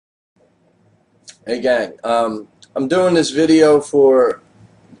Hey gang, I'm doing this video for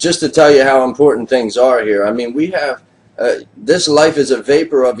just to tell you how important things are here. I mean, we have this life is a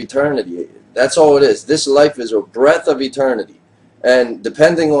vapor of eternity. That's all it is. This life is a breath of eternity, and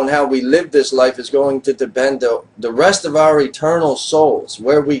depending on how we live this life is going to depend the rest of our eternal souls,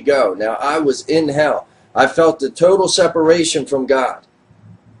 where we go. Now, I was in hell. I felt the total separation from God.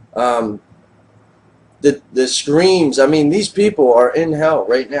 The screams. I mean, these people are in hell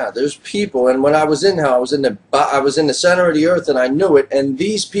right now. There's people, and when I was in hell, I was in the center of the earth, and I knew it. And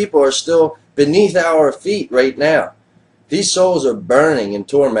these people are still beneath our feet right now. These souls are burning in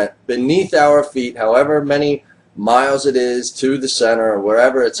torment beneath our feet, however many miles it is to the center or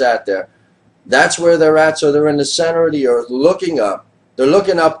wherever it's at there. That's where they're at. So they're in the center of the earth, looking up. They're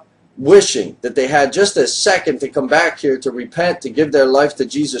looking up, wishing that they had just a second to come back here to repent, to give their life to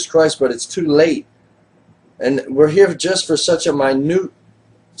Jesus Christ, but it's too late. And we're here just for such a minute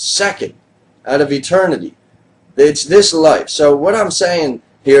second out of eternity. It's this life. So what I'm saying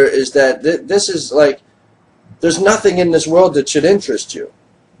here is that this is like, there's nothing in this world that should interest you.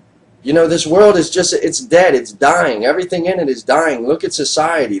 You know, this world is just, it's dead, it's dying. Everything in it is dying. Look at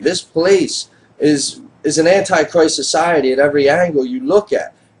society. This place is an antichrist society at every angle you look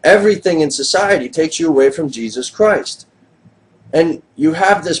at. Everything in society takes you away from Jesus Christ. And you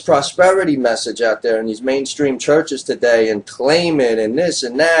have this prosperity message out there in these mainstream churches today, and claim it and this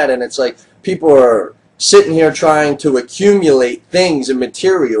and that, and it's like people are sitting here trying to accumulate things and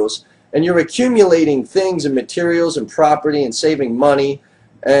materials, and you're accumulating things and materials and property and saving money,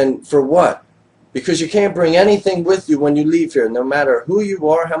 and for what? Because you can't bring anything with you when you leave here, no matter who you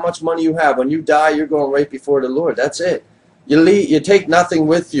are, how much money you have. When you die, you're going right before the Lord. That's it. You take nothing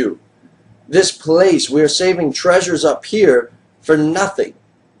with you. This place, we're saving treasures up here for nothing,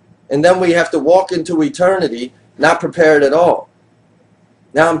 and then we have to walk into eternity not prepared at all.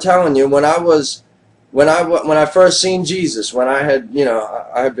 Now I'm telling you, when I first seen Jesus, when I had, you know,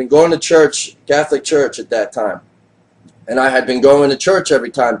 I had been going to church, Catholic church at that time, and I had been going to church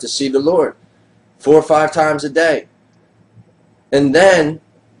every time to see the Lord 4 or 5 times a day, and then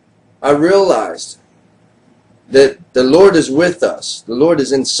I realized that the Lord is with us. The Lord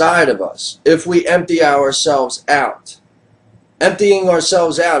is inside of us if we empty ourselves out. Emptying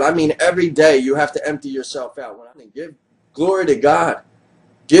ourselves out, I mean every day you have to empty yourself out. When I give glory to God,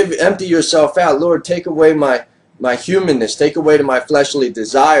 empty yourself out. Lord, take away my humanness, take away my fleshly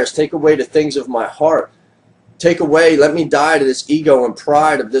desires, take away the things of my heart. Take away, let me die to this ego and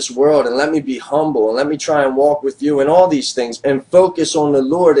pride of this world, and let me be humble, and let me try and walk with you and all these things, and focus on the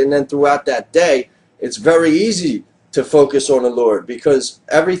Lord. And then throughout that day, it's very easy to focus on the Lord, because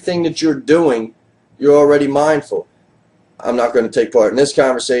everything that you're doing, you're already mindful. I'm not going to take part in this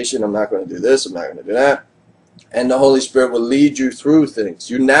conversation. I'm not going to do this. I'm not going to do that. And the Holy Spirit will lead you through things.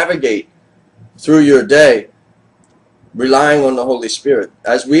 You navigate through your day relying on the Holy Spirit.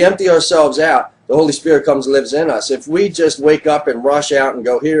 As we empty ourselves out, the Holy Spirit comes and lives in us. If we just wake up and rush out and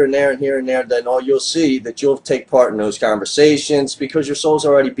go here and there and here and there, then all you'll see that you'll take part in those conversations, because your soul's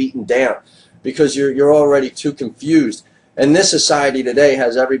already beaten down, because you're already too confused. And this society today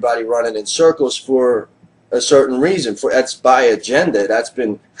has everybody running in circles for a certain reason. That's by agenda. That's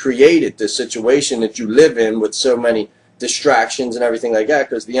been created, the situation that you live in with so many distractions and everything like that,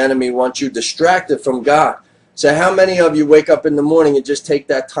 because the enemy wants you distracted from God. So how many of you wake up in the morning and just take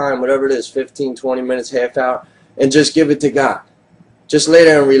that time, whatever it is, 15, 20 minutes, half hour, and just give it to God? Just lay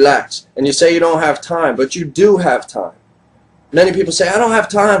there and relax. And you say you don't have time, but you do have time. Many people say, I don't have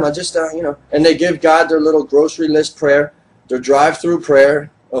time, I just, you know, and they give God their little grocery list prayer, their drive-through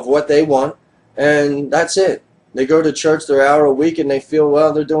prayer of what they want, and that's it. They go to church their hour a week and they feel,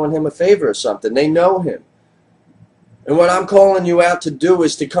 well, they're doing him a favor or something. They know him. And what I'm calling you out to do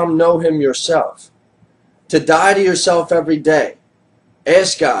is to come know him yourself. To die to yourself every day.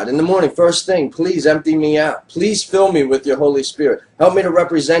 Ask God in the morning, first thing, please empty me out. Please fill me with your Holy Spirit. Help me to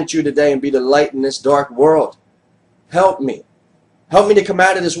represent you today and be the light in this dark world. Help me. Help me to come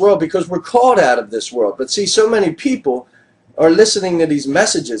out of this world, because we're called out of this world. But see, so many people are listening to these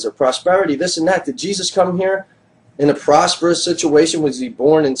messages of prosperity, this and that. Did Jesus come here in a prosperous situation? Was he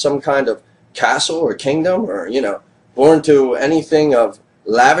born in some kind of castle or kingdom, or, you know, born to anything of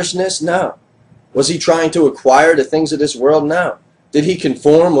lavishness? No. Was he trying to acquire the things of this world? No. Did he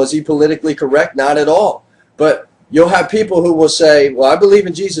conform? Was he politically correct? Not at all. But you'll have people who will say, well, I believe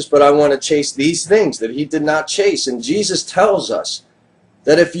in Jesus, but I want to chase these things that he did not chase. And Jesus tells us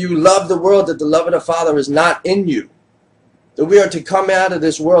that if you love the world, that the love of the Father is not in you. That we are to come out of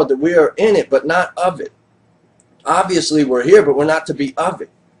this world, that we are in it, but not of it. Obviously, we're here, but we're not to be of it.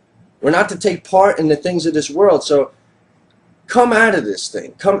 We're not to take part in the things of this world. So Come out of this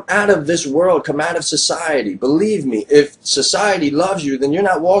thing. Come out of this world. Come out of society. Believe me, if society loves you, then you're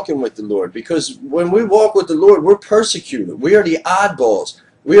not walking with the Lord. Because when we walk with the Lord, we're persecuted. We are the oddballs.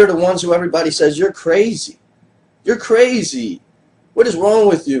 We are the ones who everybody says, you're crazy. You're crazy. What is wrong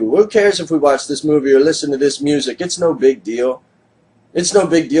with you? Who cares if we watch this movie or listen to this music? It's no big deal. It's no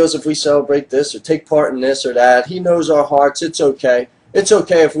big deal if we celebrate this or take part in this or that. He knows our hearts. It's okay. It's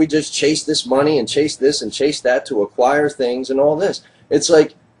okay if we just chase this money and chase this and chase that to acquire things and all this. It's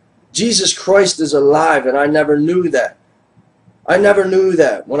like Jesus Christ is alive, and I never knew that. I never knew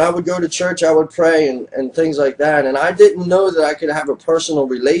that. When I would go to church, I would pray and things like that, and I didn't know that I could have a personal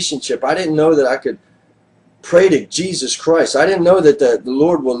relationship. I didn't know that I could pray to Jesus Christ. I didn't know that the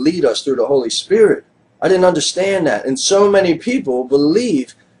Lord will lead us through the Holy Spirit. I didn't understand that. And so many people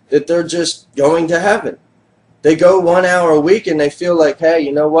believe that they're just going to heaven. They go 1 hour a week and they feel like, hey,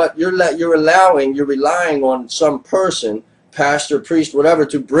 you know what? You're relying on some person, pastor, priest, whatever,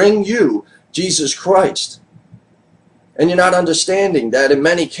 to bring you Jesus Christ. And you're not understanding that in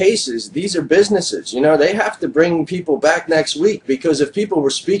many cases, these are businesses. You know, they have to bring people back next week, because if people were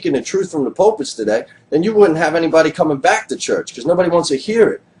speaking the truth from the pulpits today, then you wouldn't have anybody coming back to church, because nobody wants to hear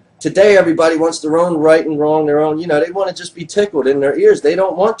it. Today, everybody wants their own right and wrong, their own, you know, they want to just be tickled in their ears. They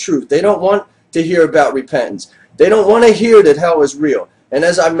don't want truth. They don't want to hear about repentance. They don't want to hear that hell is real. And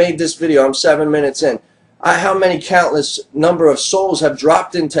as I made this video, I'm 7 minutes in, how many countless number of souls have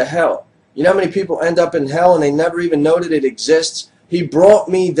dropped into hell? You know how many people end up in hell and they never even know that it exists? He brought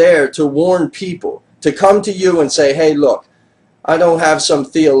me there to warn people, to come to you and say, hey, look, I don't have some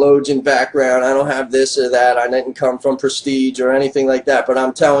theologian background. I don't have this or that. I didn't come from prestige or anything like that. But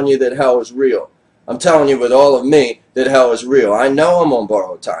I'm telling you that hell is real. I'm telling you with all of me that hell is real. I know I'm on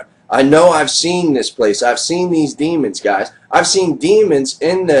borrowed time. I know I've seen this place. I've seen these demons, guys. I've seen demons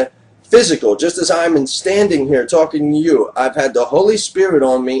in the physical, just as I'm standing here talking to you. I've had the Holy Spirit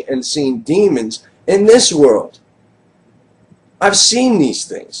on me and seen demons in this world. I've seen these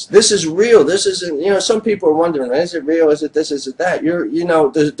things. This is real. This isn't, you know, some people are wondering, is it real? Is it this? Is it that? You know,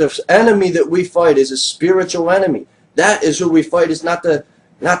 the enemy that we fight is a spiritual enemy. That is who we fight. It's not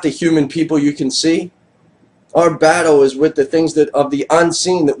the human people you can see. Our battle is with the things that of the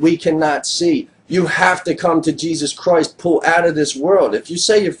unseen that we cannot see. You have to come to Jesus Christ, pull out of this world. If you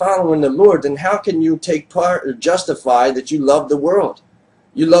say you're following the Lord, then how can you take part or justify that you love the world?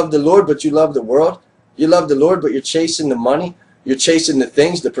 You love the Lord, but you love the world. You love the Lord, but you're chasing the money. You're chasing the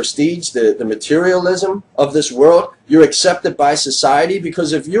things, the prestige, the materialism of this world. You're accepted by society,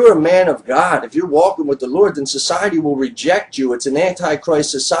 because if you're a man of God, if you're walking with the Lord, then society will reject you. It's an antichrist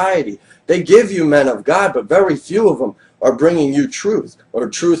society. They give you men of God, but very few of them are bringing you truth, or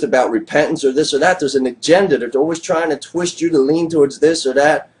truth about repentance or this or that. There's an agenda. They're always trying to twist you to lean towards this or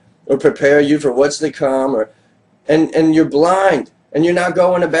that, or prepare you for what's to come, and you're blind, and you're not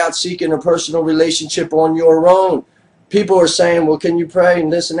going about seeking a personal relationship on your own. People are saying, well, can you pray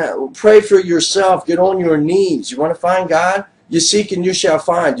and this and that? Well, pray for yourself. Get on your knees. You want to find God? You seek and you shall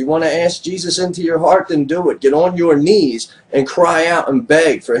find. You want to ask Jesus into your heart? Then do it. Get on your knees and cry out and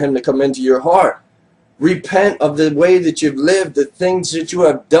beg for him to come into your heart. Repent of the way that you've lived, the things that you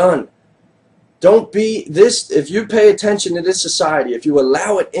have done. Don't be this. If you pay attention to this society, if you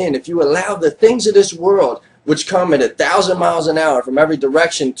allow it in, if you allow the things of this world, which come at 1,000 miles an hour from every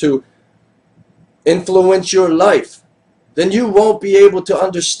direction, to influence your life, then you won't be able to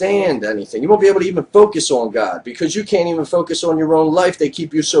understand anything. You won't be able to even focus on God, because you can't even focus on your own life. They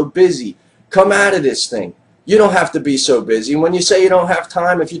keep you so busy. Come out of this thing. You don't have to be so busy. When you say you don't have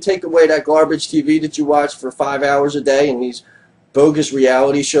time, if you take away that garbage TV that you watch for 5 hours a day, and these bogus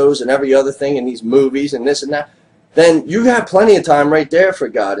reality shows and every other thing, and these movies and this and that, then you have plenty of time right there for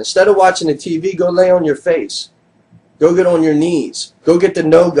God. Instead of watching the TV, go lay on your face. Go get on your knees. Go get to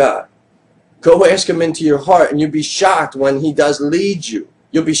know God. Go ask him into your heart, and you'll be shocked when he does lead you.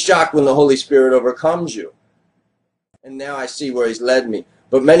 You'll be shocked when the Holy Spirit overcomes you. And now I see where he's led me.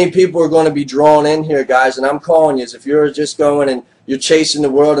 But many people are going to be drawn in here, guys, and I'm calling you. If you're just going and you're chasing the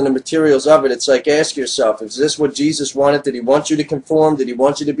world and the materials of it, it's like, ask yourself, is this what Jesus wanted? Did he want you to conform? Did he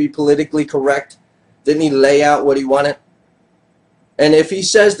want you to be politically correct? Didn't he lay out what he wanted? And if he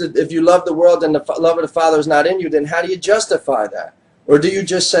says that if you love the world and the love of the Father is not in you, then how do you justify that? Or do you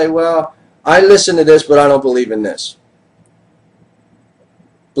just say, well, I listen to this, but I don't believe in this?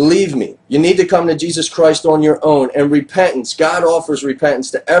 Believe me, you need to come to Jesus Christ on your own. And repentance, God offers repentance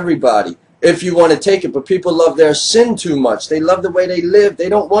to everybody if you want to take it. But people love their sin too much. They love the way they live. They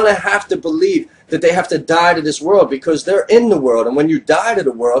don't want to have to believe that they have to die to this world, because they're in the world. And when you die to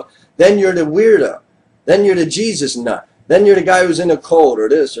the world, then you're the weirdo. Then you're the Jesus nut. Then you're the guy who's in a cult or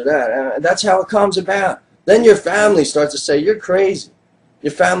this or that. That's how it comes about. then your family starts to say, you're crazy.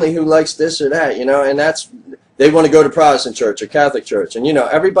 Your family who likes this or that, you know, and they want to go to Protestant church or Catholic church. And, you know,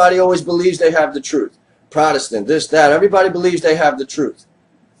 everybody always believes they have the truth. Protestant, this, that. Everybody believes they have the truth.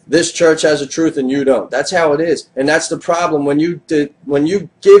 This church has the truth and you don't. That's how it is. And that's the problem when you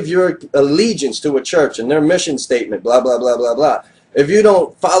give your allegiance to a church and their mission statement, blah, blah, blah, blah, blah. If you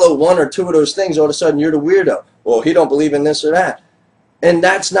don't follow one or two of those things, all of a sudden you're the weirdo. Well, he don't believe in this or that. And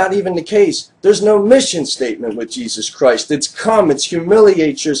that's not even the case. There's no mission statement with Jesus Christ. It's come, it's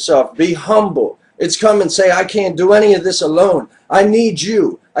humiliate yourself, be humble. It's come and say, I can't do any of this alone. I need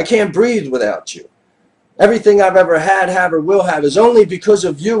you. I can't breathe without you. Everything I've ever had, have, or will have is only because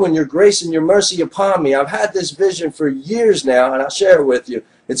of you and your grace and your mercy upon me. I've had this vision for years now, and I'll share it with you.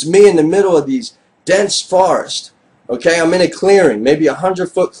 It's me in the middle of these dense forests. Okay, I'm in a clearing, maybe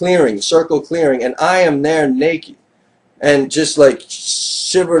 100-foot clearing, circle clearing, and I am there naked. And just like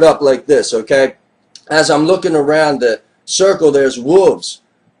shivered up like this, okay? As I'm looking around the circle, there's wolves.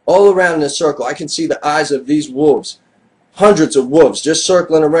 All around the circle, I can see the eyes of these wolves. Hundreds of wolves just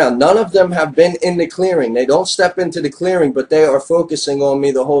circling around. None of them have been in the clearing. They don't step into the clearing, but they are focusing on me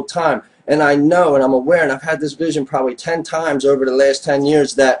the whole time. And I know, and I'm aware, and I've had this vision probably 10 times over the last 10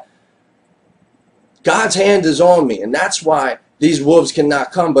 years, that God's hand is on me. And that's why these wolves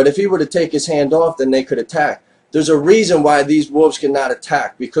cannot come. But if he were to take his hand off, then they could attack. There's a reason why these wolves cannot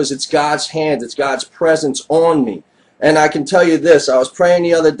attack, because it's God's hand, it's God's presence on me. And I can tell you this, I was praying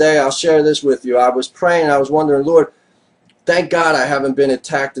the other day, I'll share this with you. I was praying, I was wondering, Lord, thank God I haven't been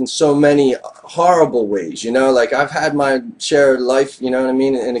attacked in so many horrible ways, you know, like I've had my share of life, you know what I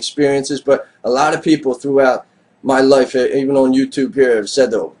mean, and experiences, but a lot of people throughout my life, even on YouTube here, have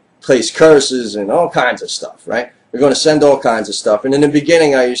said they'll place curses and all kinds of stuff, right? They're going to send all kinds of stuff. And in the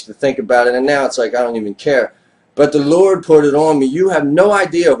beginning, I used to think about it, and now it's like I don't even care. But the Lord put it on me. You have no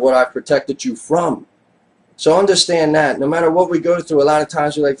idea of what I've protected you from. So understand that. No matter what we go through, a lot of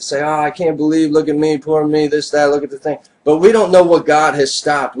times we like to say, oh, I can't believe, look at me, poor me, this, that, look at the thing. But we don't know what God has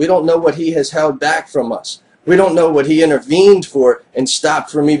stopped. We don't know what he has held back from us. We don't know what he intervened for and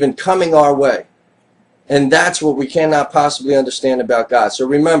stopped from even coming our way. And that's what we cannot possibly understand about God. So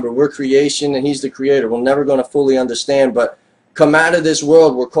remember, we're creation and he's the creator. We're never going to fully understand, but come out of this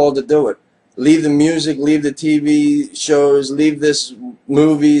world, we're called to do it. Leave the music, leave the TV shows, leave this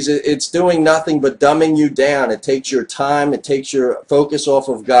movies. It's doing nothing but dumbing you down. It takes your time, it takes your focus off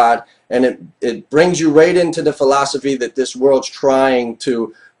of God, and it brings you right into the philosophy that this world's trying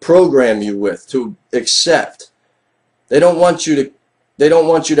to program you with, to accept. They don't want you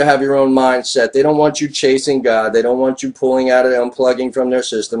to have your own mindset. They don't want you chasing God. They don't want you pulling out of unplugging from their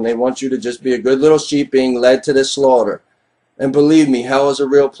system. They want you to just be a good little sheep being led to the slaughter. And believe me, hell is a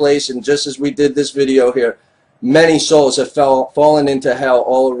real place, and just as we did this video here, many souls have fallen into hell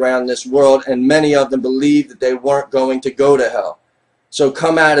all around this world, and many of them believed that they weren't going to go to hell. So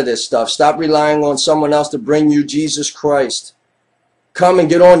come out of this stuff. Stop relying on someone else to bring you Jesus Christ. Come and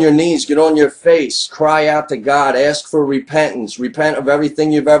get on your knees, get on your face, cry out to God, ask for repentance, repent of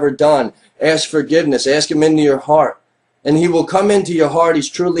everything you've ever done, ask forgiveness, ask him into your heart. And he will come into your heart. He's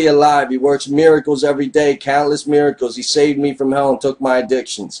truly alive. He works miracles every day, countless miracles. He saved me from hell and took my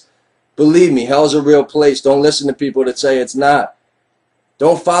addictions. Believe me, hell's a real place. Don't listen to people that say it's not.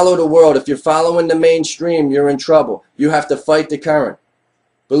 Don't follow the world. If you're following the mainstream, you're in trouble. You have to fight the current.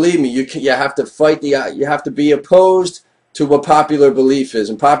 Believe me, you have to fight you have to be opposed to what popular belief is.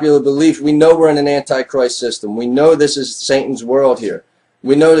 And popular belief, we know we're in an antichrist system. We know this is Satan's world here.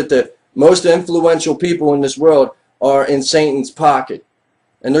 We know that the most influential people in this world are in Satan's pocket.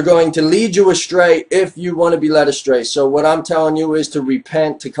 And they're going to lead you astray if you want to be led astray. So what I'm telling you is to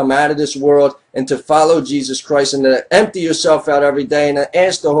repent, to come out of this world, and to follow Jesus Christ, and to empty yourself out every day, and to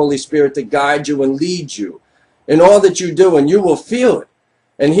ask the Holy Spirit to guide you and lead you in all that you do, and you will feel it.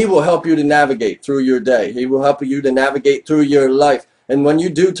 And he will help you to navigate through your day. He will help you to navigate through your life. And when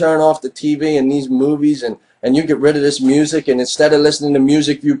you do turn off the TV and these movies, and you get rid of this music, and instead of listening to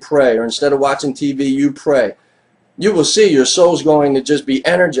music, you pray, or instead of watching TV, you pray, you will see your soul's going to just be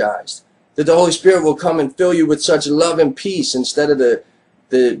energized. That the Holy Spirit will come and fill you with such love and peace instead of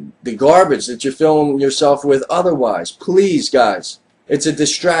the garbage that you're filling yourself with otherwise. Please, guys, it's a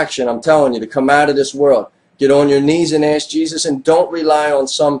distraction, I'm telling you, to come out of this world. Get on your knees and ask Jesus, and don't rely on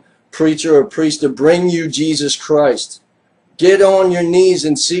some preacher or priest to bring you Jesus Christ. Get on your knees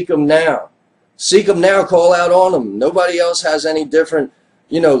and seek him now. Seek him now, call out on him. Nobody else has any different,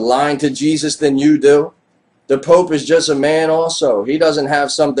 line to Jesus than you do. The Pope is just a man also. He doesn't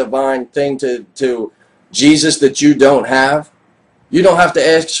have some divine thing to Jesus that you don't have. You don't have to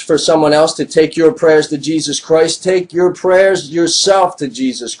ask for someone else to take your prayers to Jesus Christ. Take your prayers yourself to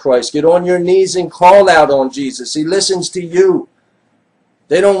Jesus Christ. Get on your knees and call out on Jesus. He listens to you.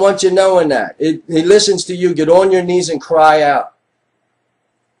 They don't want you knowing that. He listens to you. Get on your knees and cry out.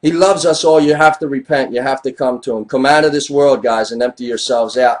 He loves us all. You have to repent. You have to come to him. Come out of this world, guys, and empty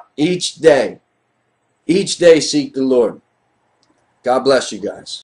yourselves out. Each day seek the Lord. God bless you guys.